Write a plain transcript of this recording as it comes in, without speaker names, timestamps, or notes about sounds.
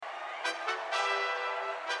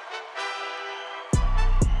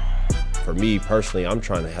for me personally, I'm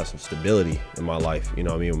trying to have some stability in my life. You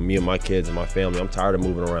know what I mean? Me and my kids and my family, I'm tired of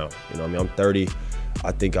moving around. You know what I mean? I'm 30.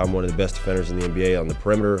 I think I'm one of the best defenders in the NBA on the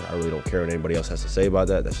perimeter. I really don't care what anybody else has to say about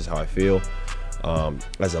that. That's just how I feel.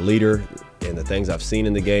 As a leader and the things I've seen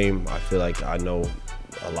in the game, I feel like I know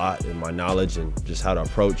a lot in my knowledge and just how to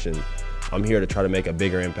approach, and I'm here to try to make a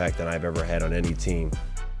bigger impact than I've ever had on any team.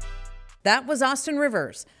 That was Austin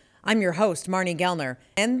Rivers. I'm your host, Marnie Gellner,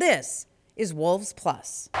 and this is Wolves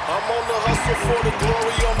Plus. I'm on the hustle for the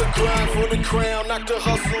glory, on the grind for the crown. Not the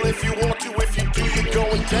hustle if you want to, if you do, you're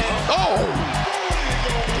going down. Oh!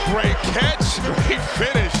 Great catch, great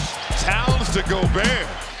finish. Towns to Gobert.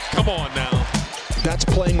 Come on now. That's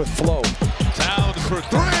playing with flow. Towns for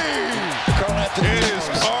three. It is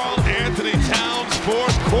Karl Anthony Towns'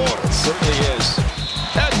 fourth quarter. It certainly is.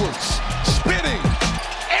 Edwards spinning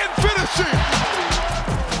and finishing.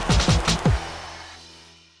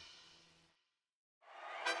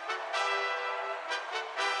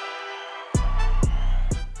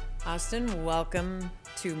 Austin, welcome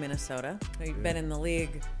to Minnesota. You've been in the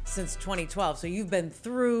league since 2012, so you've been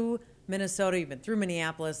through Minnesota, you've been through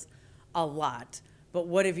Minneapolis a lot. But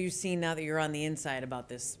what have you seen now that you're on the inside about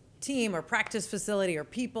this team or practice facility or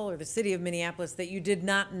people or the city of Minneapolis that you did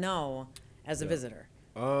not know as a visitor?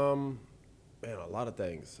 Man, a lot of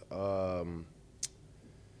things.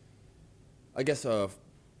 I guess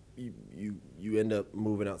you end up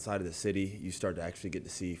moving outside of the city. You start to actually get to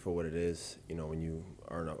see for what it is. You know, when you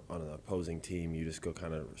are on an opposing team, you just go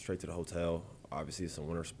kind of straight to the hotel. Obviously, it's a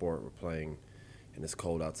winter sport. We're playing, and it's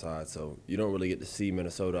cold outside, so you don't really get to see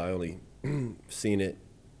Minnesota. I only seen it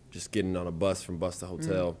just getting on a bus from bus to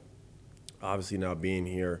hotel. Obviously, now being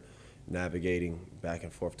here, navigating back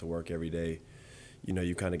and forth to work every day, you know,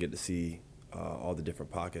 you kind of get to see all the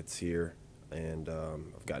different pockets here, and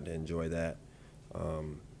I've gotten to enjoy that.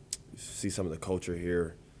 See some of the culture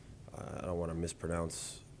here. I don't want to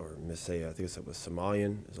mispronounce or missay. I think it was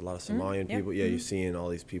Somalian. There's a lot of Somalian people. Yeah, you're seeing all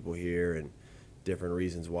these people here and different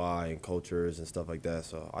reasons why and cultures and stuff like that.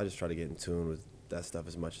 So I just try to get in tune with that stuff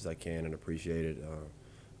as much as I can and appreciate it.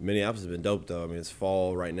 Minneapolis has been dope, though. I mean, it's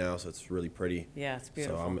fall right now, so it's really pretty. Yeah, it's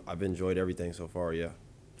beautiful. So I've enjoyed everything so far, yeah.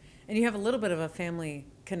 And you have a little bit of a family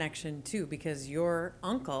connection, too, because your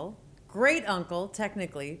uncle, great uncle,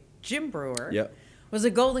 technically, Jim Brewer, Yep. was a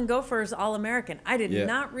Golden Gophers All-American. I did Yeah.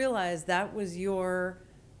 not realize that was your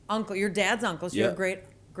uncle, your dad's uncle, so Yeah. your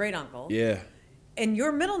great uncle. Yeah. And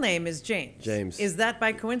your middle name is James. James. Is that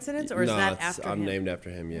by coincidence, or is that after him? I'm named after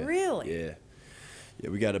him, yeah. Really? Yeah. Yeah,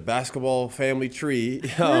 we got a basketball family tree.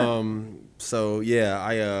 So, yeah,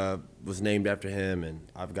 I was named after him, and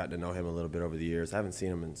I've gotten to know him a little bit over the years. I haven't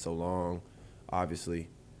seen him in so long, obviously.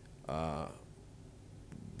 But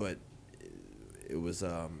it was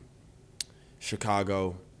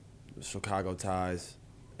Chicago ties,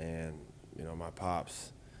 and, you know, my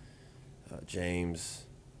pops, James.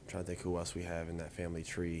 I'm trying to think who else we have in that family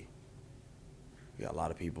tree. We got a lot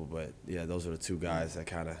of people, but, yeah, those are the two guys that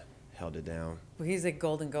kind of held it down. Well, he's a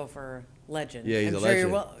Golden Gopher legend. Yeah, he's I'm a sure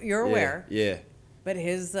legend. You're aware. Yeah. But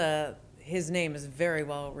his name is very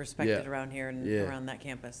well respected Yeah. around here and Yeah. around that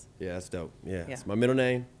campus. Yeah, that's dope. Yeah, Yeah. it's my middle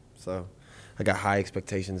name, so I got high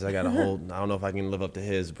expectations. I got to hold. I don't know if I can live up to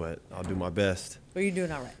his, but I'll do my best. Well, you're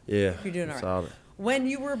doing all right. Yeah, You're doing all right. solid. When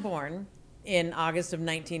you were born in August of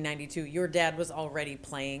 1992, your dad was already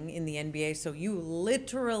playing in the NBA, so you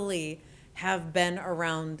literally have been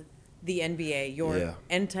around the NBA your Yeah.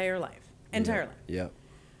 entire life. Entire life. Yeah.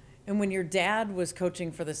 And when your dad was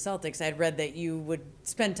coaching for the Celtics, I'd read that you would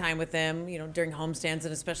spend time with them, you know, during homestands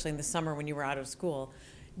and especially in the summer when you were out of school.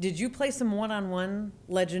 Did you play some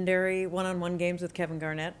legendary one-on-one games with Kevin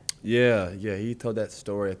Garnett? Yeah. He told that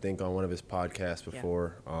story, I think, on one of his podcasts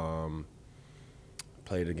before. I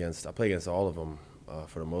played against all of them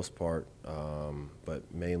for the most part,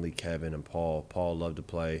 but mainly Kevin and Paul. Paul loved to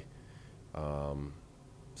play,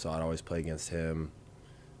 so I'd always play against him.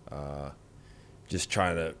 Just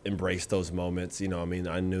trying to embrace those moments. You know, I mean,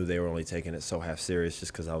 I knew they were only taking it so half serious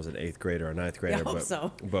just because I was an 8th grader or 9th grader. I hope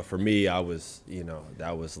so. But for me, I was, you know,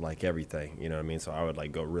 that was like everything. You know what I mean? So I would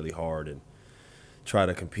like go really hard and try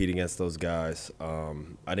to compete against those guys. I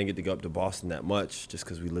didn't get to go up to Boston that much just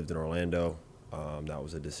because we lived in Orlando. That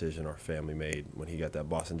was a decision our family made when he got that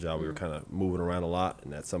Boston job. We were kind of moving around a lot,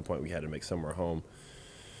 and at some point we had to make somewhere home.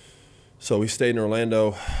 So we stayed in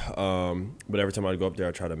Orlando, but every time I'd go up there,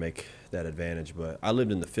 I'd try to make that advantage. But I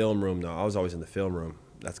lived in the film room, though. I was always in the film room.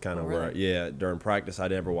 That's kind of where, during practice, I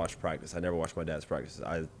never watched practice. I never watched my dad's practice.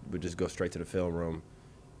 I would just go straight to the film room,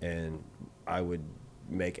 and I would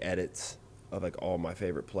make edits of, like, all my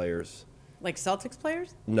favorite players. Like Celtics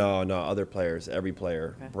players? No, other players, every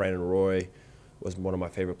player. Okay. Brandon Roy, was one of my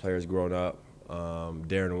favorite players growing up.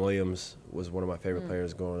 Darren Williams was one of my favorite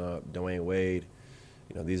players growing up. Dwayne Wade.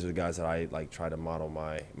 These are the guys that I try to model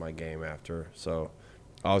my game after. So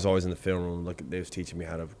I was always in the film room. They was teaching me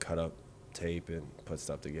how to cut up tape and put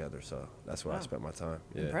stuff together. So that's where I spent my time.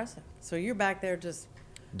 Yeah. Impressive. So you're back there just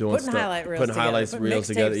Doing putting stuff, highlight reels putting together, highlights putting reels mixtapes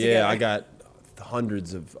together. Yeah, together. I got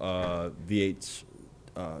hundreds of VH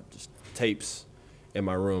just tapes in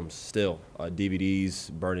my room still.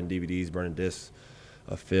 DVDs, burning discs.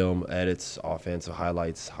 Film edits, offensive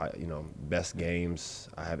highlights, best games.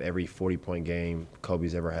 I have every 40-point game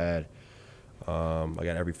Kobe's ever had. I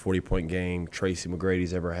got every 40-point game Tracy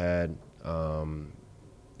McGrady's ever had.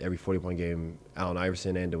 Every 40-point game Allen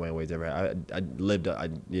Iverson and Dwayne Wade's ever had.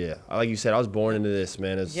 Like you said, I was born into this,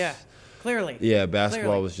 man. Clearly. Yeah, basketball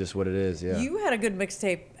Clearly. was just what it is. Yeah. You had a good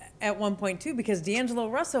mixtape at one point too, because D'Angelo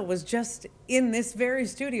Russell was just in this very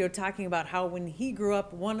studio talking about how when he grew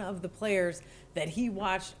up, one of the players that he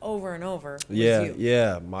watched over and over was you.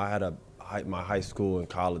 Yeah. I had my high school and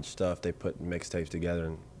college stuff. They put mixtapes together,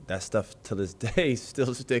 and that stuff to this day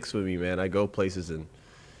still sticks with me, man. I go places and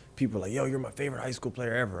people are like, "Yo, you're my favorite high school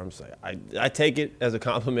player ever." I'm just like, I take it as a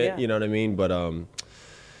compliment. Yeah. You know what I mean? But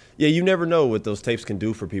yeah, you never know what those tapes can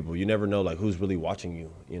do for people. You never know who's really watching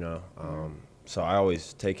you. So I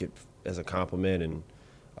always take it as a compliment,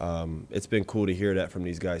 and it's been cool to hear that from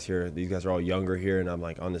these guys here. These guys are all younger here, and I'm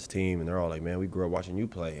on this team, and they're all like, "Man, we grew up watching you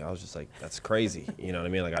play." I was just like, "That's crazy." You know what I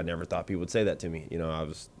mean? I never thought people would say that to me.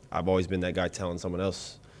 I've always been that guy telling someone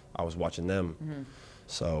else I was watching them. Mm-hmm.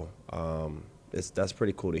 So that's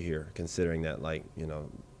pretty cool to hear, considering that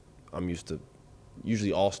I'm used to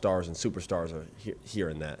usually all-stars and superstars are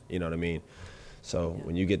hearing that. You know what I mean? So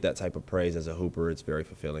when you get that type of praise as a hooper, it's very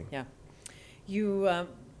fulfilling. Yeah. You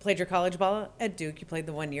played your college ball at Duke. You played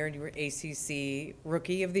the 1 year, and you were ACC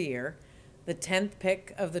Rookie of the Year, the 10th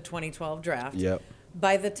pick of the 2012 draft. Yep.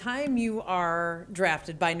 By the time you are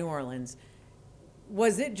drafted by New Orleans,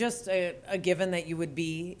 was it just a given that you would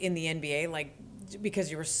be in the NBA?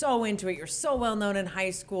 Because you were so into it, you're so well known in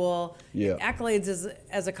high school, accolades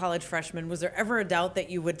as a college freshman. Was there ever a doubt that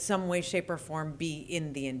you would some way, shape, or form be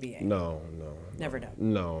in the NBA? No. Never doubt.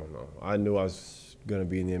 No. I knew I was going to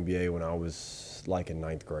be in the NBA when I was in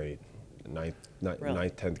ninth grade. Ninth,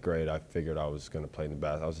 10th grade, I figured I was going to play in the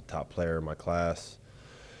basketball. I was a top player in my class.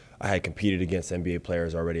 I had competed against NBA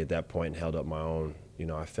players already at that point and held up my own.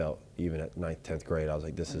 I felt even at 9th, 10th grade, I was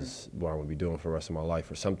like, this is what I'm going to be doing for the rest of my life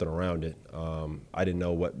or something around it. I didn't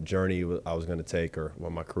know what journey I was going to take or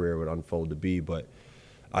what my career would unfold to be, but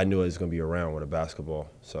I knew it was going to be around with a basketball.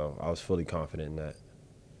 So I was fully confident in that.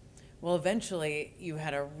 Well, eventually you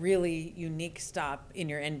had a really unique stop in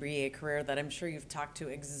your NBA career that I'm sure you've talked to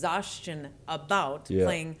exhaustion about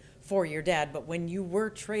playing for your dad. But when you were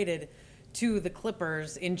traded to the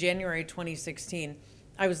Clippers in January 2016,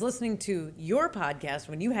 I was listening to your podcast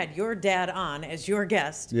when you had your dad on as your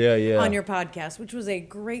guest on your podcast, which was a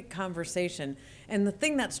great conversation. And the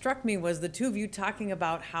thing that struck me was the two of you talking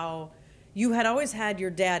about how you had always had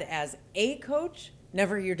your dad as a coach,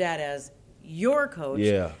 never your dad as your coach.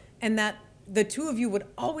 Yeah. And that the two of you would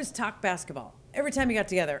always talk basketball every time you got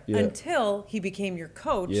together until he became your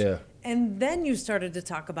coach. Yeah. And then you started to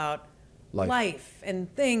talk about life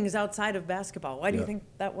and things outside of basketball. Why do you think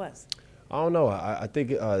that was? I don't know. I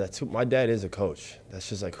think that's who, my dad is a coach. That's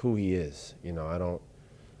just who he is. I don't.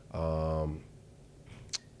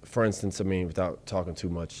 For instance, without talking too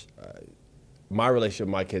much, my relationship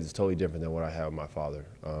with my kids is totally different than what I have with my father.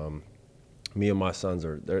 Me and my sons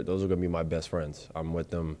those are going to be my best friends. I'm with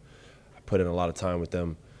them. I put in a lot of time with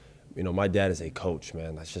them. My dad is a coach,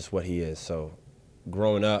 man. That's just what he is. So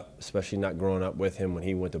growing up, especially not growing up with him when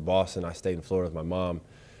he went to Boston, I stayed in Florida with my mom.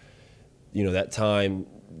 That time,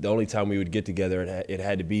 the only time we would get together, it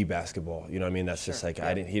had to be basketball. You know what I mean? That's just he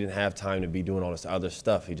didn't have time to be doing all this other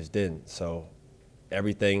stuff. He just didn't. So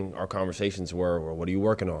everything, our conversations were, well, what are you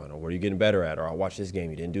working on? Or what are you getting better at? Or I watched this game,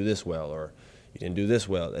 you didn't do this well. Or you didn't do this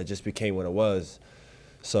well. It just became what it was.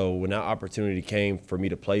 So when that opportunity came for me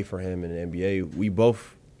to play for him in the NBA, we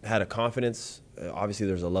both had a confidence. Obviously,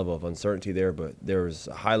 there's a level of uncertainty there, but there was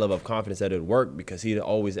a high level of confidence that it would work because he'd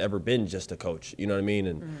always ever been just a coach. You know what I mean?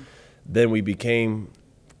 And then we became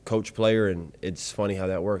coach player, and it's funny how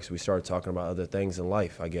that works. We started talking about other things in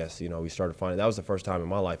life, I guess. We started finding that was the first time in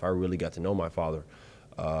my life I really got to know my father,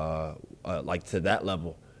 to that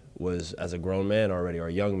level. Was as a grown man already, or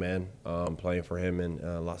a young man, playing for him in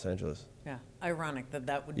Los Angeles. Yeah, ironic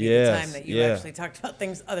that would be the time that you actually talked about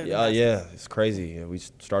things other than basketball. Yeah, it's crazy. We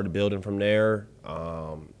started building from there.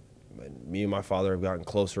 Me and my father have gotten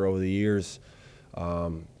closer over the years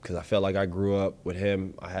because I felt like I grew up with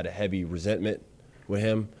him. I had a heavy resentment with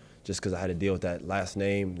him, just because I had to deal with that last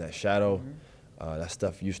name, that shadow. That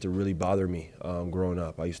stuff used to really bother me growing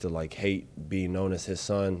up. I used to like hate being known as his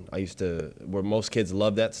son. Where most kids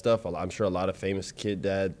love that stuff. I'm sure a lot of famous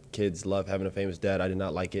kids love having a famous dad. I did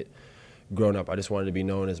not like it growing up. I just wanted to be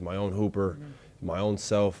known as my own hooper, my own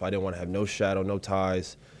self. I didn't want to have no shadow, no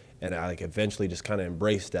ties. And I like eventually just kind of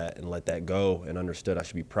embraced that and let that go and understood I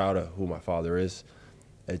should be proud of who my father is.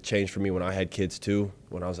 It changed for me when I had kids too,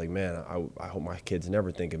 when I was like, man, I hope my kids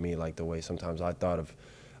never think of me like the way sometimes I thought of.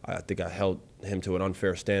 I think I held him to an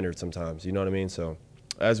unfair standard sometimes, you know what I mean? So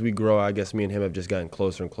as we grow, I guess me and him have just gotten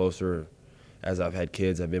closer and closer. As I've had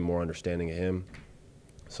kids, I've been more understanding of him.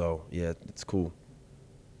 So, yeah, it's cool.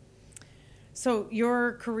 So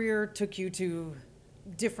your career took you to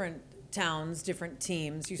different towns, different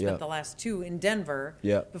teams. You spent the last 2 in Denver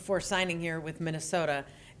before signing here with Minnesota.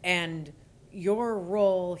 And your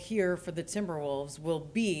role here for the Timberwolves will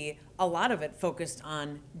be a lot of it focused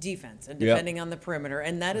on defense and defending on the perimeter.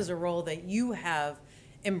 And that is a role that you have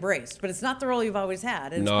embraced. But it's not the role you've always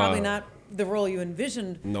had. And it's probably not the role you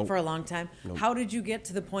envisioned for a long time. How did you get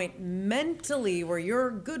to the point mentally where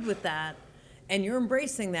you're good with that and you're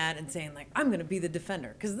embracing that and saying, like, I'm going to be the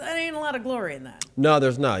defender? Because that ain't a lot of glory in that. No,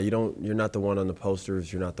 there's not. You're not the one on the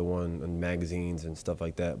posters. You're not the one in magazines and stuff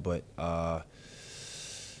like that. But,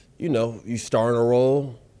 you start in a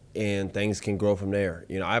role and things can grow from there.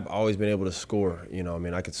 I've always been able to score.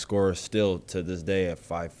 I could score still to this day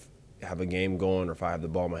if I have a game going or if I have the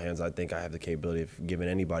ball in my hands. I think I have the capability of giving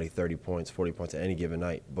anybody 30 points, 40 points at any given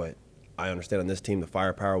night. But I understand on this team the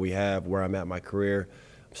firepower we have, where I'm at in my career.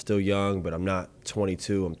 I'm still young, but I'm not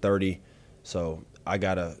 22. I'm 30. So I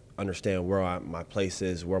got to understand where my place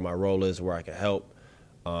is, where my role is, where I can help.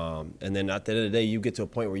 And then at the end of the day, you get to a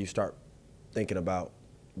point where you start thinking about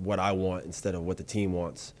what I want instead of what the team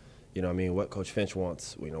wants. What Coach Finch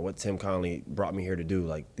wants, what Tim Connelly brought me here to do.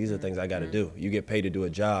 Like, these are the things I got to do. You get paid to do a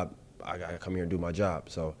job. I got to come here and do my job.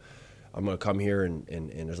 So I'm going to come here, and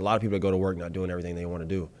there's a lot of people that go to work not doing everything they want to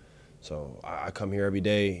do. So I come here every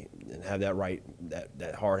day and have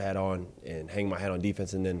that hard hat on and hang my hat on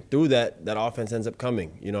defense. And then through that offense ends up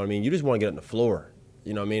coming. You just want to get on the floor.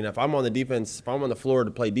 If I'm on the floor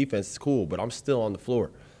to play defense, it's cool, but I'm still on the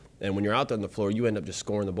floor. And when you're out there on the floor, you end up just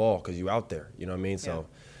scoring the ball because you're out there. You know what I mean? Yeah. So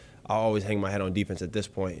I always hang my hat on defense at this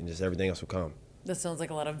point, and just everything else will come. This sounds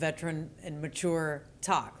like a lot of veteran and mature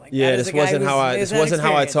talk. This wasn't how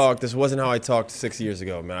I talked. This wasn't how I talked 6 years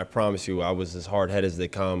ago, man. I promise you, I was as hard-headed as they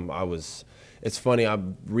come. It's funny,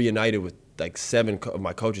 I'm reunited with like 7 of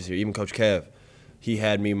my coaches here, even Coach Kev. He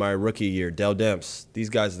had me my rookie year, Dell Demps. These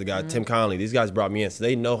guys are the guys, Tim Connelly. These guys brought me in, so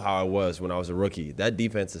they know how I was when I was a rookie. That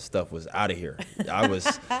defensive stuff was out of here.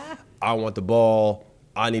 I want the ball.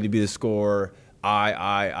 I need to be the scorer.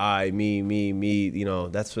 Me.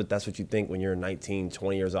 That's what you think when you're 19,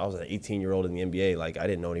 20 years old. I was an 18-year-old in the NBA. Like, I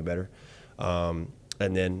didn't know any better. And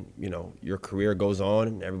then, your career goes on,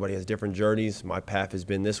 and everybody has different journeys. My path has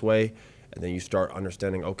been this way. And then you start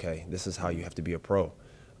understanding, okay, this is how you have to be a pro.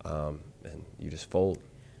 And you just fold.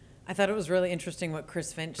 I thought it was really interesting what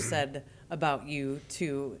Chris Finch said about you,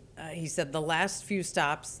 too. He said the last few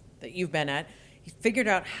stops that you've been at, he figured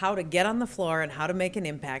out how to get on the floor and how to make an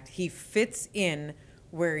impact. He fits in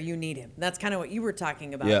where you need him. That's kind of what you were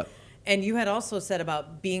talking about. Yeah. And you had also said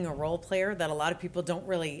about being a role player that a lot of people don't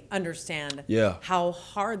really understand how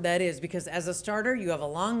hard that is, because as a starter, you have a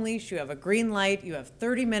long leash, you have a green light, you have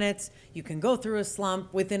 30 minutes, you can go through a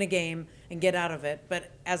slump within a game and get out of it. But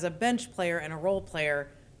as a bench player and a role player,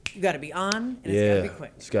 you got to be on, and it's got to be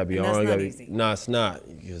quick. It's got to be and on. That's not easy. No, it's not,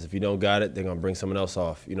 because if you don't got it, they're going to bring someone else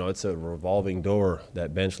off. It's a revolving door,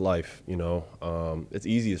 that bench life, It's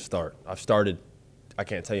easy to start. I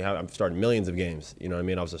can't tell you how I've started millions of games. I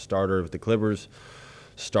was a starter with the Clippers,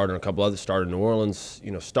 started a couple others, started in New Orleans.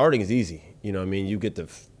 Starting is easy. You get to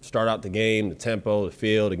start out the game, the tempo, the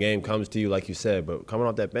feel, the game comes to you, like you said. But coming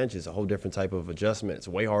off that bench is a whole different type of adjustment. It's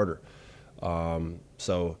way harder.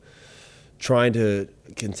 So trying to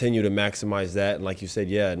continue to maximize that, and like you said,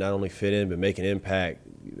 not only fit in but make an impact.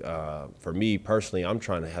 For me personally, I'm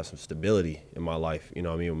trying to have some stability in my life.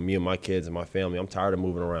 Me and my kids and my family, I'm tired of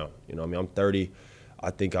moving around. I'm 30. I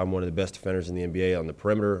think I'm one of the best defenders in the NBA on the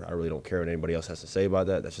perimeter. I really don't care what anybody else has to say about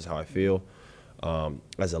that. That's just how I feel.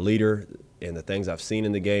 As a leader and the things I've seen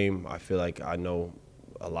in the game, I feel like I know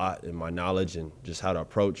a lot in my knowledge and just how to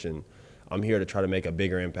approach. And I'm here to try to make a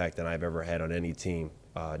bigger impact than I've ever had on any team,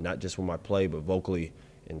 not just with my play, but vocally,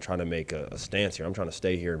 and trying to make a stance here. I'm trying to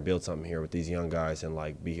stay here and build something here with these young guys and,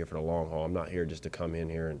 be here for the long haul. I'm not here just to come in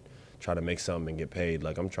here and try to make something and get paid.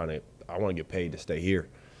 I want to get paid to stay here.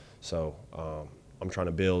 So I'm trying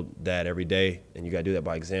to build that every day, and you got to do that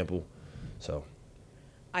by example. So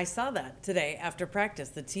I saw that today after practice.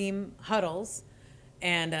 The team huddles,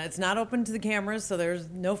 and it's not open to the cameras, so there's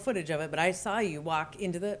no footage of it. But I saw you walk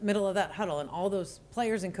into the middle of that huddle and all those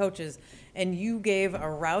players and coaches, and you gave a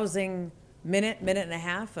rousing minute and a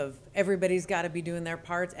half of everybody's got to be doing their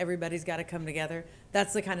parts. Everybody's got to come together.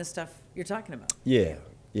 That's the kind of stuff you're talking about. Yeah,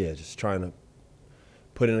 just trying to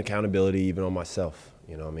put in accountability even on myself.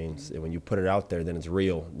 You know what I mean? Mm-hmm. When you put it out there, then it's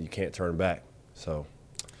real. You can't turn back. So,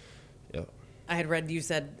 yeah. I had read you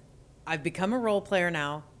said, I've become a role player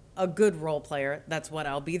now, a good role player. That's what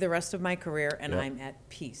I'll be the rest of my career, and I'm at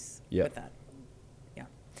peace with that.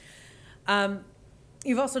 Yeah.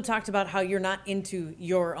 You've also talked about how you're not into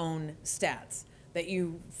your own stats, that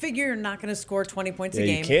you figure you're not going to score 20 points a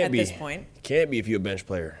game at this point. You can't be if you're a bench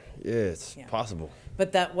player. Yeah, it's possible.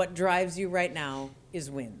 But that what drives you right now is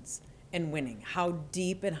wins and winning. How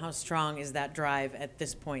deep and how strong is that drive at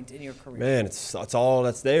this point in your career? Man, it's all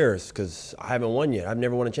that's there because I haven't won yet. I've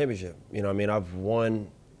never won a championship. You know what I mean? I've won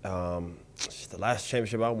the last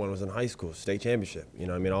championship I won was in high school, state championship. You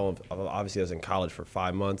know what I mean? Obviously, I was in college for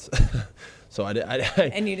 5 months. So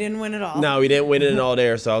and you didn't win it all? No, we didn't win it all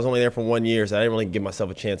there. So I was only there for 1 year, so I didn't really give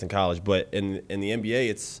myself a chance in college. But in the NBA,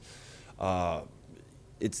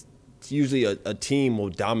 it's usually a team will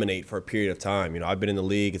dominate for a period of time. You know, I've been in the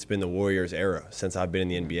league. It's been the Warriors era since I've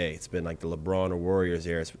been in the NBA. It's been like the LeBron or Warriors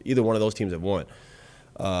era. Either one of those teams have won.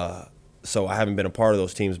 So I haven't been a part of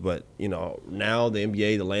those teams. But, you know, now the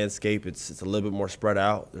NBA, the landscape, it's a little bit more spread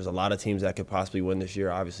out. There's a lot of teams that could possibly win this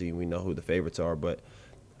year. Obviously, we know who the favorites are. But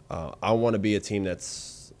I want to be a team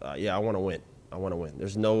that's, I want to win. I want to win.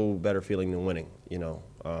 There's no better feeling than winning, you know.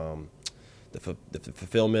 The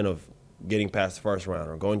fulfillment of getting past the first round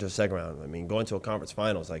or going to a second round. I mean, going to a conference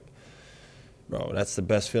finals, like, bro, that's the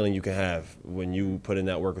best feeling you can have when you put in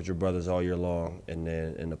that work with your brothers all year long, and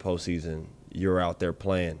then in the postseason, you're out there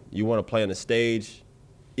playing. You want to play on the stage,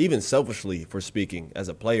 even selfishly for speaking, as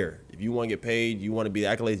a player. If you want to get paid, you want to be the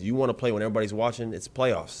accolades, you want to play when everybody's watching, it's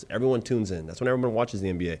playoffs. Everyone tunes in. That's when everyone watches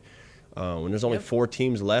the NBA. When there's only 4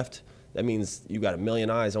 teams left, that means you got 1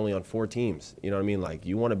 million eyes only on 4 teams. You know what I mean? Like,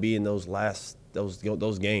 you want to be in those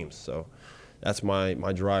those games. So that's my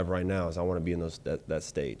drive right now, is I want to be in that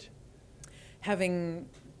stage. Having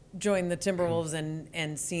joined the Timberwolves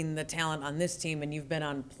and seen the talent on this team, and you've been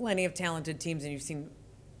on plenty of talented teams and you've seen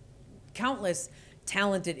countless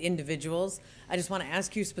talented individuals, I just want to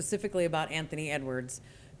ask you specifically about Anthony Edwards,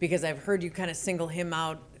 because I've heard you kind of single him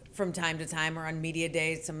out from time to time, or on media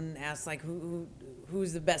days someone asks like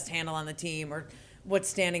who's the best handle on the team or what's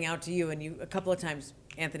standing out to you, and you a couple of times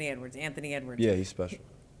Anthony Edwards. Yeah, he's special.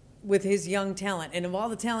 With his young talent, and of all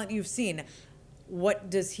the talent you've seen,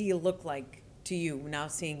 what does he look like to you now,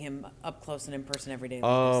 seeing him up close and in person every day?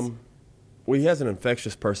 Well, he has an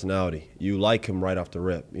infectious personality. You like him right off the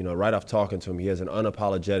rip. You know, right off talking to him, he has an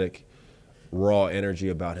unapologetic, raw energy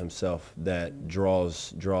about himself that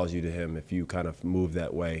draws you to him if you kind of move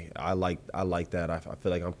that way. I like that. I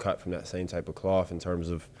feel like I'm cut from that same type of cloth in terms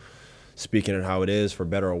of speaking it how it is, for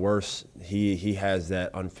better or worse. He has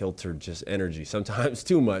that unfiltered just energy, sometimes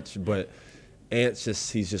too much, but he's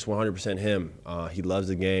just 100% him. He loves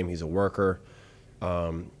the game. He's a worker.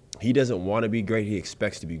 He doesn't want to be great. He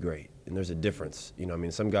expects to be great. And there's a difference. You know, I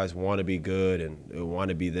mean, some guys want to be good and want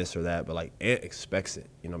to be this or that, but like Ant expects it.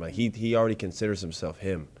 You know, like he already considers himself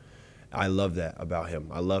him. I love that about him.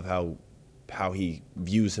 I love how he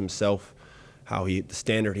views himself, the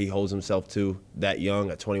standard he holds himself to that young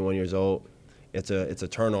at 21 years old. It's a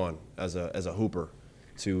turn on as a hooper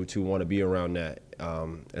to want to be around that.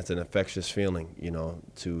 It's an infectious feeling, you know,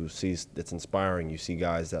 to see. It's inspiring. You see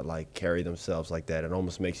guys that like carry themselves like that. It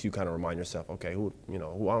almost makes you kind of remind yourself, okay, who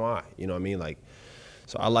am I? You know what I mean? Like,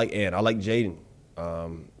 so I like Ant. I like Jaden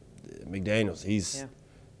McDaniels.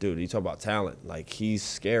 Dude, you talk about talent. Like, he's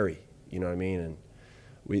scary. You know what I mean?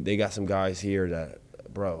 And they got some guys here that,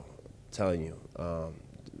 bro, I'm telling you,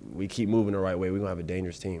 we keep moving the right way, we're gonna have a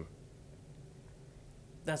dangerous team.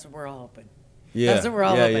 That's what we're all hoping. Yeah. That's what we're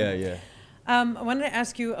all hoping. Yeah. I wanted to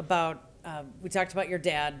ask you about, we talked about your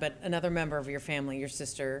dad, but another member of your family, your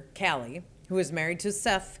sister, Callie, who is married to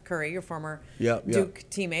Seth Curry, your former Duke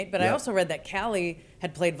teammate. But I also read that Callie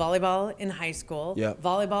had played volleyball in high school,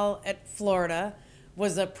 volleyball at Florida,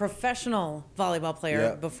 was a professional volleyball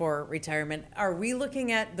player before retirement. Are we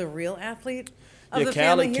looking at the real athlete of the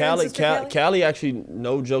family here? Callie, actually,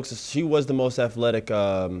 no jokes, she was the most athletic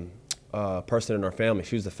person in our family.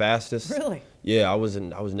 She was the fastest. Really? Yeah, I was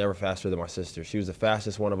never faster than my sister. She was the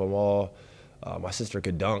fastest one of them all. My sister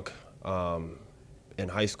could dunk in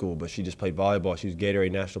high school, but she just played volleyball. She was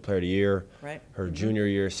Gatorade National Player of the Year. Right. Her junior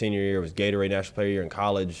year, senior year was Gatorade National Player of the Year in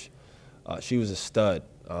college. She was a stud.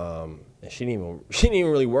 and she didn't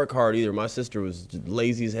even really work hard either. My sister was just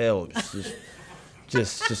lazy as hell,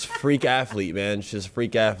 just freak athlete, man, just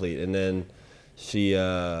freak athlete. And then she,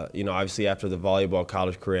 obviously after the volleyball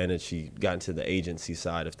college career ended, she got into the agency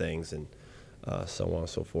side of things and so on and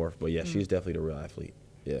so forth. But yeah, she's definitely the real athlete.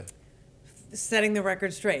 Yeah. Setting the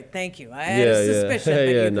record straight. Thank you. I had a suspicion, but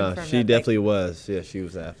you confirmed she that. definitely was. Yeah, she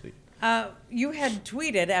was an athlete. You had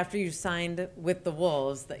tweeted after you signed with the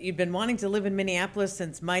Wolves that you'd been wanting to live in Minneapolis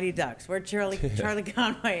since Mighty Ducks. Where'd Charlie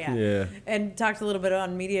Conway at? Yeah. And talked a little bit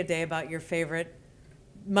on Media Day about your favorite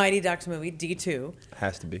Mighty Ducks movie, D2.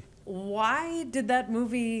 Has to be. Why did that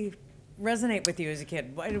movie resonate with you as a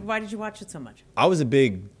kid? Why did you watch it so much?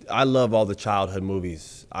 I love all the childhood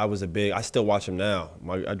movies. I still watch them now.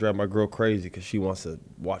 I drive my girl crazy because she wants to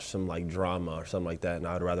watch some like drama or something like that, and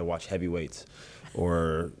I'd rather watch Heavyweights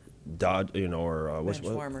or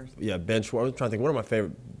Benchwarmers. Yeah, Benchwarmers. I'm trying to think. What are my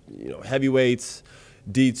favorite? Heavyweights,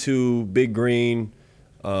 D2, Big Green.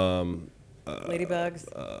 Ladybugs.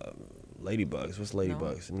 Ladybugs. What's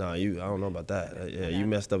Ladybugs? No. I don't know about that. You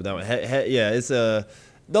messed up that one. It's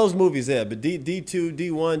those movies there. But D2,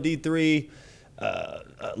 D1, D3,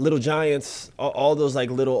 Little Giants, all those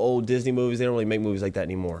like little old Disney movies. They don't really make movies like that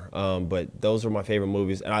anymore. But those are my favorite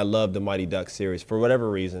movies, and I love the Mighty Ducks series for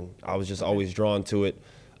whatever reason. I was just always drawn to it.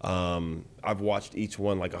 I've watched each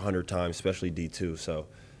one like 100 times, especially D2. So,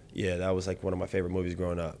 yeah, that was like one of my favorite movies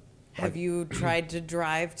growing up. Have you tried to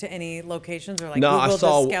drive to any locations or like No,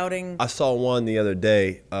 Google the scouting? I saw one the other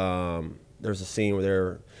day. There's a scene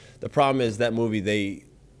where the problem is that movie,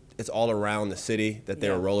 it's all around the city that they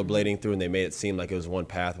were rollerblading through, and they made it seem like it was one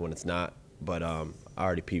path when it's not. But I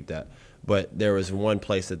already peeped that. But there was one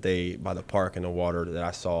place that by the park and the water that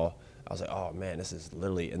I saw. I was like, oh man, this is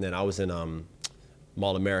literally. And then I was in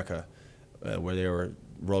Mall America where they were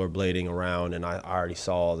rollerblading around, and I already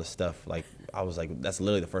saw all the stuff. Like I was like, that's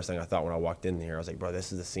literally the first thing I thought when I walked in here. I was like, bro,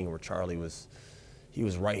 this is the scene where Charlie was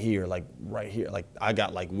right here, like right here. Like I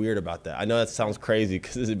got like weird about that. I know that sounds crazy,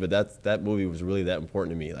 but that movie was really that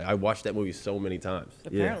important to me. Like I watched that movie so many times.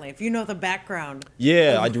 Apparently, if you know the background.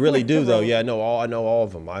 Yeah, I really do though. Yeah, I know all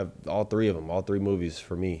of them. All three of them. All three movies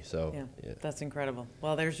for me. So yeah. That's incredible.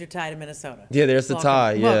 Well, there's your tie to Minnesota. Yeah, there's the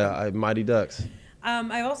tie. Welcome. Yeah, Mighty Ducks.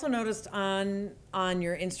 I've also noticed on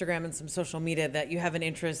your Instagram and some social media that you have an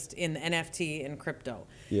interest in NFT and crypto.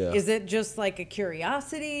 Yeah. Is it just like a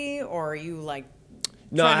curiosity, or are you like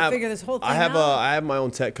trying to figure this whole thing out? I have my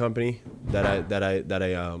own tech company that I'm the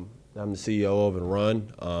CEO of and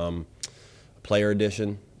run. Player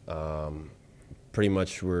Edition. Pretty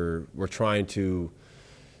much we're trying to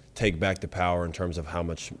take back the power in terms of how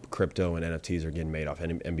much crypto and NFTs are getting made off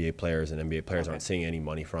NBA players, and NBA players aren't seeing any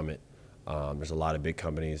money from it. There's a lot of big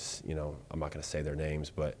companies, I'm not going to say their names,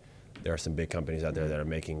 but there are some big companies out there that are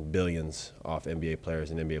making billions off NBA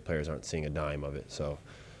players, and NBA players aren't seeing a dime of it. So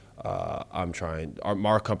I'm trying,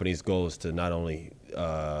 our company's goal is to not only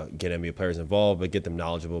get NBA players involved, but get them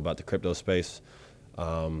knowledgeable about the crypto space.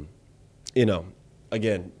 Again,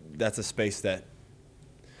 that's a space that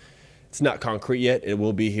it's not concrete yet. It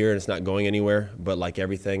will be here, and it's not going anywhere. But like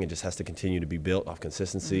everything, it just has to continue to be built off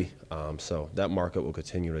consistency. So that market will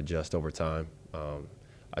continue to adjust over time.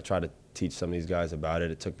 I try to teach some of these guys about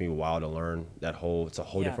it. It took me a while to learn it's a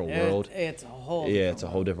whole different world. It's a whole it's a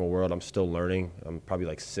whole different world. I'm still learning. I'm probably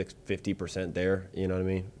like 50% there, you know what I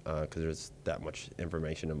mean? Because there's that much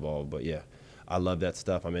information involved. But yeah, I love that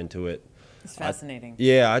stuff. I'm into it. It's fascinating.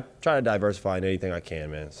 I try to diversify in anything I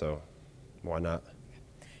can, man. So why not?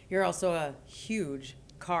 You're also a huge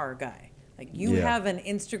car guy. Like you have an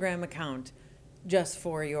Instagram account just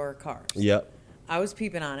for your cars. Yep. I was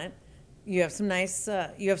peeping on it. You have some nice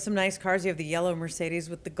cars. You have the yellow Mercedes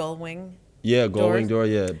with the gull wing. Yeah, gull wing door.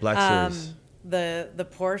 Yeah, Black Series. The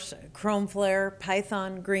Porsche Chrome Flare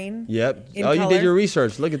Python green. Yep. You did your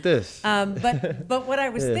research. Look at this. But what I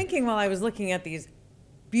was thinking while I was looking at these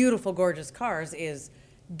beautiful, gorgeous cars is,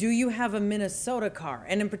 do you have a Minnesota car,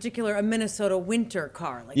 and in particular a Minnesota winter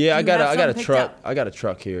car? Like, I got a truck. I got a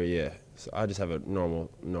truck here. Yeah, so I just have a normal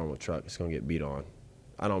truck. It's gonna get beat on.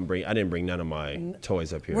 I didn't bring none of my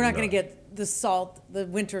toys up here. We're not gonna get the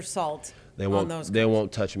winter salt. They won't. On those cars. They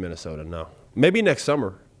won't touch Minnesota. No. Maybe next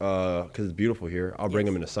summer, because it's beautiful here. I'll bring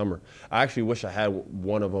them in the summer. I actually wish I had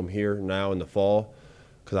one of them here now in the fall,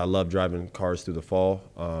 because I love driving cars through the fall.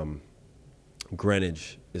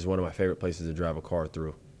 Greenwich is one of my favorite places to drive a car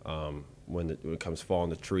through. When it comes fall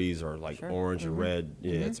and the trees are like orange and red.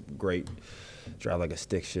 Yeah, it's great. Drive like a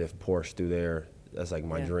stick shift Porsche through there. That's like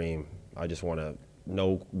my dream. I just want to,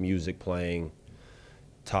 no music playing,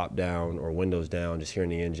 top down or windows down, just hearing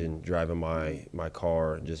the engine, driving my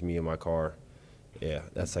car, just me and my car. Yeah,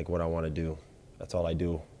 that's like what I want to do. That's all I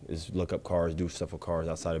do is look up cars, do stuff with cars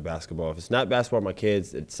outside of basketball. If it's not basketball with my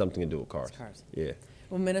kids, it's something to do with cars. It's cars. Yeah.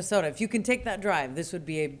 Well, Minnesota, if you can take that drive, this would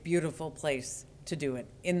be a beautiful place to do it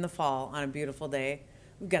in the fall on a beautiful day.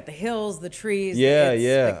 We've got the hills, the trees. Yeah, it's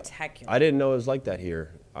yeah. spectacular. I didn't know it was like that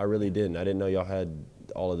here. I really didn't. I didn't know y'all had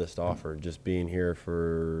all of this to offer. Just being here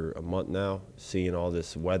for a month now, seeing all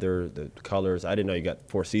this weather, the colors. I didn't know you got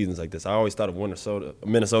 4 seasons like this. I always thought of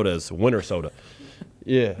Minnesota as winter soda.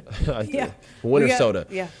 Yeah. Yeah. Winter We got- soda.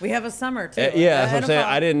 Yeah, we have a summer too. Yeah, that's what and I'm a saying.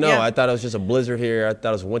 fall. I didn't know. Yeah. I thought it was just a blizzard here. I thought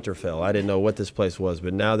it was Winterfell. I didn't know what this place was.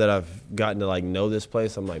 But now that I've gotten to like know this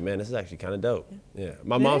place, I'm like, man, this is actually kind of dope. Yeah.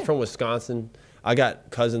 My mom's is. from Wisconsin. I got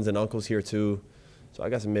cousins and uncles here too. So I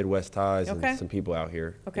got some Midwest ties Okay. and some people out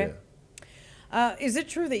here. Okay. Yeah. Is it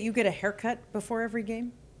true that you get a haircut before every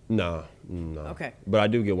game? No. Okay. But I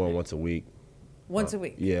do get one once a week. Once a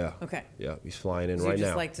week? Yeah. Okay. Yeah. He's flying in So right you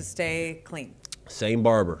just now. like to stay clean. Same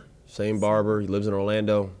barber. He lives in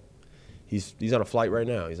Orlando. He's on a flight right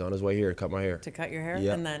now. He's on his way here to cut my hair. To cut your hair?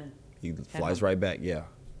 Yep. And then He home. flies right back. Yeah.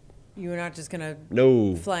 you're not just going to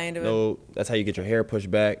No. fly into it? No. That's how you get your hair pushed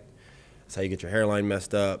back. That's how you get your hairline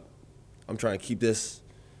messed up. I'm trying to keep this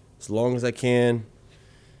as long as I can.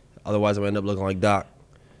 Otherwise, I'm going to end up looking like Doc.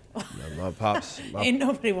 My pops. Ain't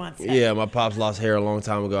nobody wants that. Yeah, my pops lost hair a long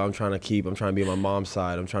time ago. I'm trying to be on my mom's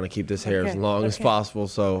side. I'm trying to keep this hair as Okay, long as okay. possible.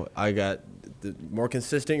 So I got, the more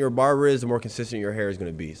consistent your barber is, the more consistent your hair is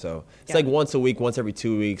going to be. So it's Yeah. like once a week, once every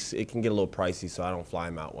 2 weeks. It can get a little pricey, so I don't fly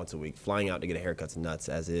him out once a week. Flying out to get a haircut's nuts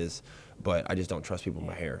as is, but I just don't trust people with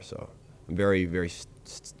my hair. So I'm very, very,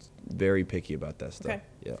 very picky about that stuff. Okay.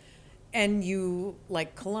 Yeah. And you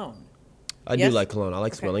like cologne? I Yes? do like cologne. I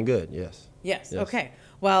like Okay. smelling good. Yes. Yes. Yes. Okay.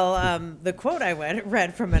 Well, the quote I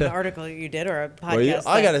read from an article you did or a podcast.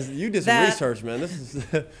 Well, you did some that- research, man. This is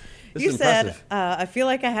this You is said, impressive. I feel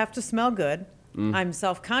like I have to smell good. Mm. I'm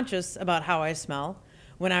self-conscious about how I smell.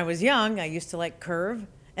 When I was young, I used to like Curve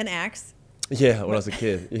and Axe. Yeah, when I was a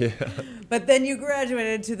kid. Yeah. But then you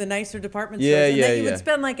graduated to the nicer department Yeah, stores. And then yeah, you yeah. would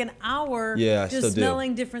spend like an hour Yeah, I just still do.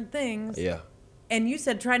 smelling different things. Yeah. And you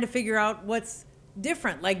said trying to figure out what's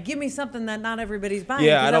different. Like, give me something that not everybody's buying.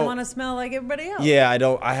 Yeah, I 'cause don't- want to smell like everybody else. Yeah, I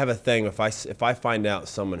don't. I have a thing. If I find out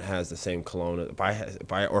someone has the same cologne, if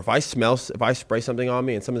I spray something on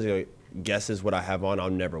me and someone guesses what I have on, I'll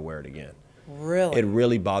never wear it again. Really? It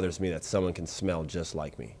really bothers me that someone can smell just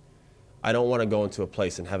like me. I don't want to go into a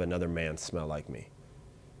place and have another man smell like me.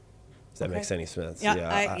 Does that Okay. make any sense?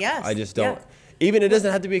 Yeah, yes, I just don't. yeah. Even it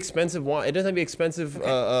doesn't have to be expensive wine. It doesn't have to be expensive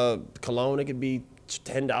cologne. It could be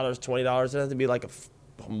 $10, $20. It doesn't have to be like a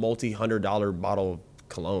multi-$100 bottle of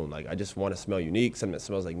cologne. Like, I just want to smell unique, something that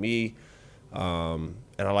smells like me. And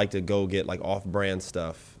I like to go get like off-brand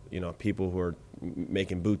stuff. You know, people who are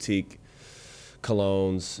making boutique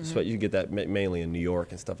colognes. So you get that mainly in New York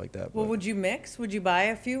and stuff like that. Mm-hmm. Well, but- would you mix? Would you buy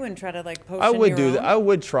a few and try to like potion I would your do own? that. I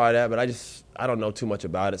would try that, but I don't know too much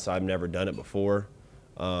about it, so I've never done it before.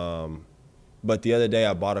 But the other day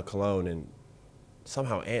I bought a cologne and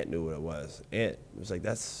somehow Aunt knew what it was. Aunt was like,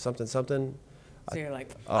 "That's something." So you're like,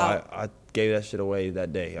 Oh, I gave that shit away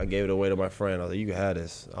that day. I gave it away to my friend. I was like, "You can have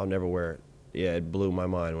this. I'll never wear it." Yeah, it blew my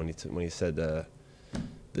mind when he said the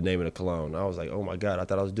name of the cologne. I was like, "Oh my God, I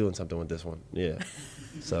thought I was doing something with this one." Yeah.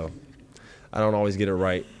 So I don't always get it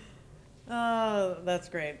right. oh, that's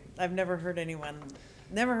great. I've never heard anyone.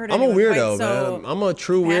 Never heard. I'm a anyone weirdo, quite so man. I'm a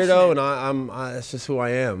true passionate. weirdo, and that's just who I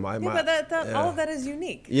am. Yeah, but that all of that is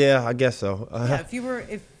unique. Yeah, I guess so. Yeah,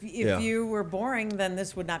 if Yeah. you were boring, then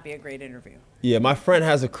this would not be a great interview. Yeah, my friend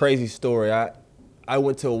has a crazy story. I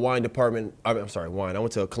went to a wine department. I'm sorry, wine. I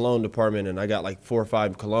went to a cologne department, and I got like 4 or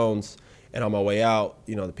 5 colognes. And on my way out,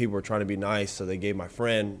 you know, the people were trying to be nice, so they gave my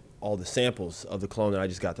friend all the samples of the cologne that I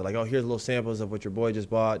just got. They're like, "Oh, here's little samples of what your boy just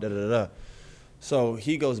bought." Da da da da. So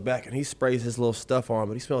he goes back and he sprays his little stuff on,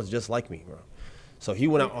 but he smells just like me, bro. So he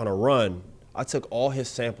went out on a run. I took all his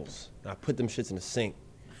samples and I put them shits in the sink.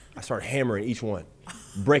 I started hammering each one,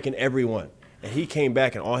 breaking every one. And he came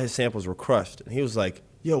back and all his samples were crushed. And he was like,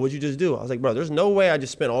 "Yo, what'd you just do?" I was like, "Bro, there's no way I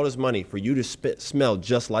just spent all this money for you to smell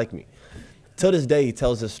just like me." Till this day, he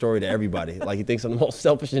tells this story to everybody. Like, he thinks I'm the most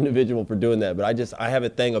selfish individual for doing that. But I have a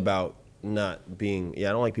thing about not being, I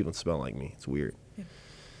don't like people to smell like me. It's weird.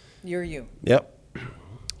 You're you. Yep.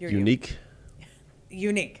 You're Unique.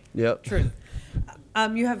 Unique. Yep. Truth.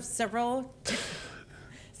 You have several.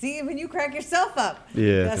 See, even you crack yourself up.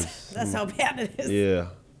 Yeah, That's how bad it is. Yeah.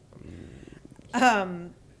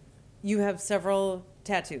 You have several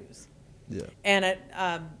tattoos. Yeah. And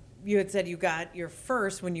you had said you got your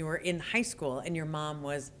first when you were in high school, and your mom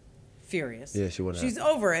was furious. Yeah, she wouldn't She's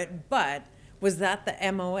over it, but Was that the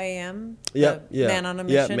MOAM? Yeah, The yeah. Man on a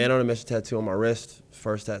Mission? Yeah, Man on a Mission tattoo on my wrist.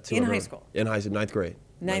 First tattoo. In ever. high school? In high school, ninth grade.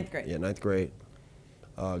 Ninth grade. Yeah, ninth grade.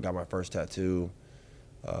 Got my first tattoo.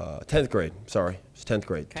 10th grade, sorry. It's 10th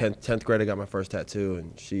grade. Okay. 10th grade, I got my first tattoo,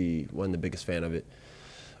 and she wasn't the biggest fan of it.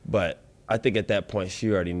 But I think at that point,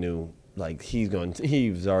 she already knew, like, I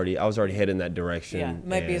was already heading that direction. Yeah,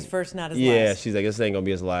 might be his first, not his yeah, last. she's like, this ain't going to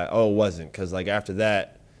be his last. Oh, it wasn't, because, like, after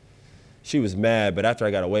that, she was mad, but after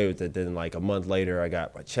I got away with it, then, like, a month later, I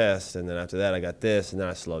got my chest, and then after that, I got this, and then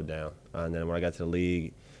I slowed down. And then when I got to the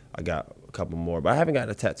league, I got a couple more. But I haven't gotten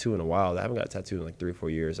a tattoo in a while. I haven't got a tattoo in, like, 3 or 4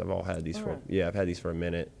 years. I've had these I've had these for a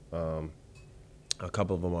minute. A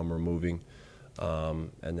couple of them I'm removing,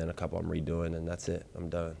 and then a couple I'm redoing, and that's it. I'm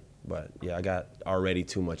done. But, yeah, I got already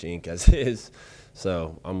too much ink as is,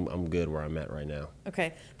 so I'm good where I'm at right now.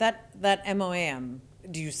 Okay. That MOAM,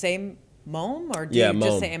 do you say MOAM or do Yeah, you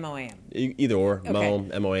just MOAM. say MOAM? Either or, Okay.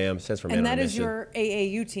 MOAM, stands for Man And on a that is Mission. your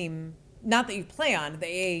AAU team, not that you play on, the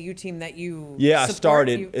AAU team that you Yeah, I support.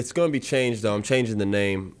 started. It's going to be changed, though. I'm changing the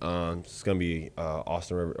name. It's going to be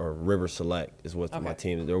Austin River, or River Select is what my Okay.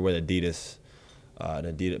 team. They're with Adidas,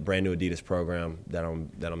 brand new Adidas program that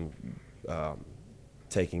I'm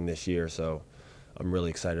taking this year. So I'm really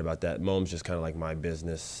excited about that. MOAM's just kind of like my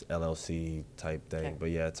business LLC type thing. Okay.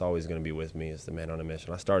 But yeah, it's always going to be with me. It's the Man on a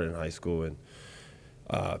Mission. I started in high school, and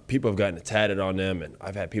people have gotten it tatted on them, and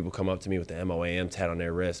I've had people come up to me with the MOAM tat on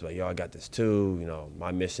their wrist, like, yo, I got this too. You know,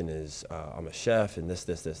 my mission is I'm a chef, and this,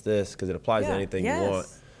 because it applies to Yeah, anything yes. you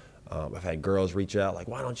want. I've had girls reach out, like,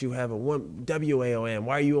 why don't you have a WAOM?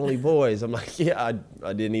 Why are you only boys? I'm like, yeah,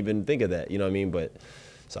 I didn't even think of that. You know what I mean? But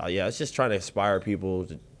so yeah, it's just trying to inspire people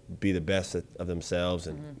to be the best of themselves,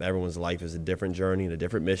 and everyone's life is a different journey and a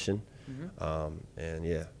different mission. And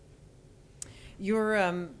yeah.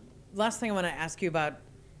 Your last thing I want to ask you about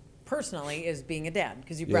personally is being a dad,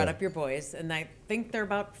 because you brought Yeah. up your boys, and I think they're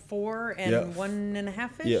about 4 and Yeah.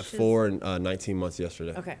 1.5-ish. Yeah, Is- 4 and 19 months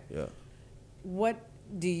yesterday. Okay. Yeah. What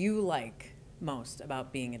do you like most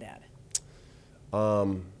about being a dad?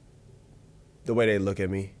 The way they look at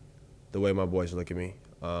me, the way my boys look at me,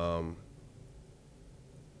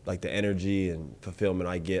 like the energy and fulfillment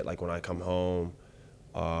I get, like when I come home,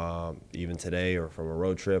 even today or from a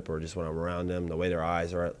road trip or just when I'm around them, the way their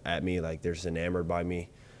eyes are at me, like they're just enamored by me.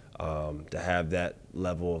 To have that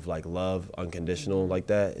level of like love, unconditional like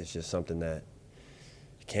that, it's just something that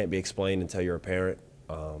can't be explained until you're a parent.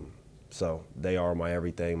 So they are my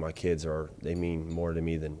everything. My kids they mean more to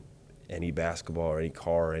me than any basketball or any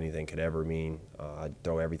car or anything could ever mean. I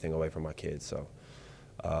throw everything away from my kids. So,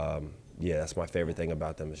 yeah, that's my favorite thing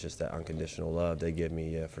about them is just that unconditional love they give me,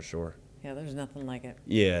 yeah, for sure. Yeah, there's nothing like it.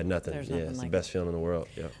 Yeah, nothing. There's Yeah, nothing it's like the best feeling in the world,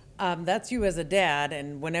 yeah. That's you as a dad,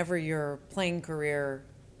 and whenever your playing career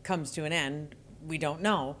comes to an end, we don't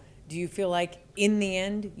know. Do you feel like in the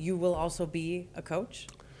end you will also be a coach?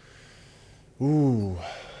 Ooh,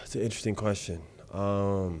 it's an interesting question.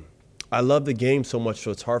 I love the game so much,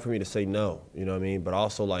 so it's hard for me to say no, you know what I mean? But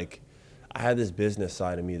also, like, I have this business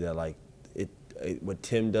side of me that, like, what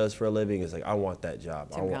Tim does for a living is, like, I want that job.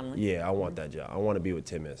 Tim Connolly? Yeah, I want that job. I want to be what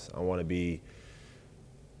Tim is. I want to be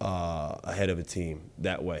ahead of a team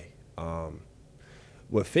that way.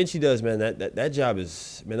 What Finchy does, man, that job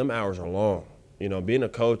is, man, them hours are long. You know, being a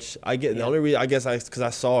coach, the only reason, I guess, because I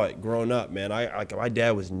saw it growing up, man. My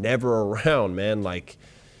dad was never around, man. Like,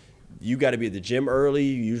 you got to be at the gym early.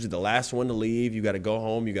 You're usually the last one to leave. You got to go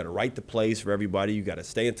home. You got to write the plays for everybody. You got to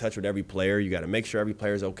stay in touch with every player. You got to make sure every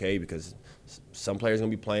player's okay because some players are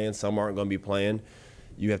going to be playing, some aren't going to be playing.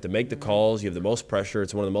 You have to make the calls. You have the most pressure.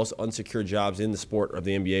 It's one of the most unsecure jobs in the sport of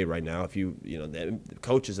the NBA right now. The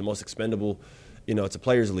coach is the most expendable. It's a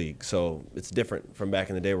players' league, so it's different from back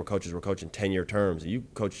in the day where coaches were coaching 10-year terms. You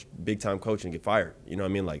coach big-time coaching and get fired. You know what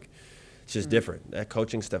I mean? Like, it's just different. That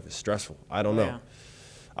coaching stuff is stressful. I don't know. Yeah.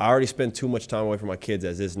 I already spend too much time away from my kids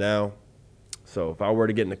as is now. So if I were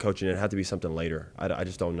to get into coaching, it'd have to be something later. I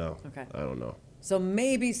just don't know. Okay. I don't know. So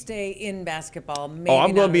maybe stay in basketball. Maybe I'm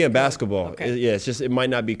going not to be as a in coach. basketball. Okay. Yeah, it's just it might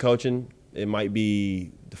not be coaching. It might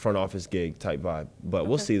be the front office gig type vibe. But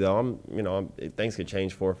we'll see, though. Things could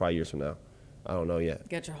change 4 or 5 years from now. I don't know yet.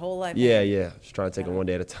 Get your whole life. Yeah, in. yeah. Just trying to take it one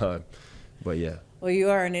day at a time. But, yeah. Well,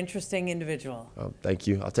 you are an interesting individual. Thank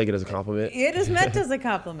you. I'll take it as a compliment. It is meant as a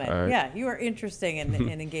compliment. All right. Yeah, you are interesting and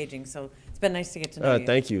engaging. So it's been nice to get to know you.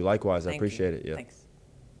 Thank you. Likewise. I Thank you. appreciate it. Yeah. Thanks.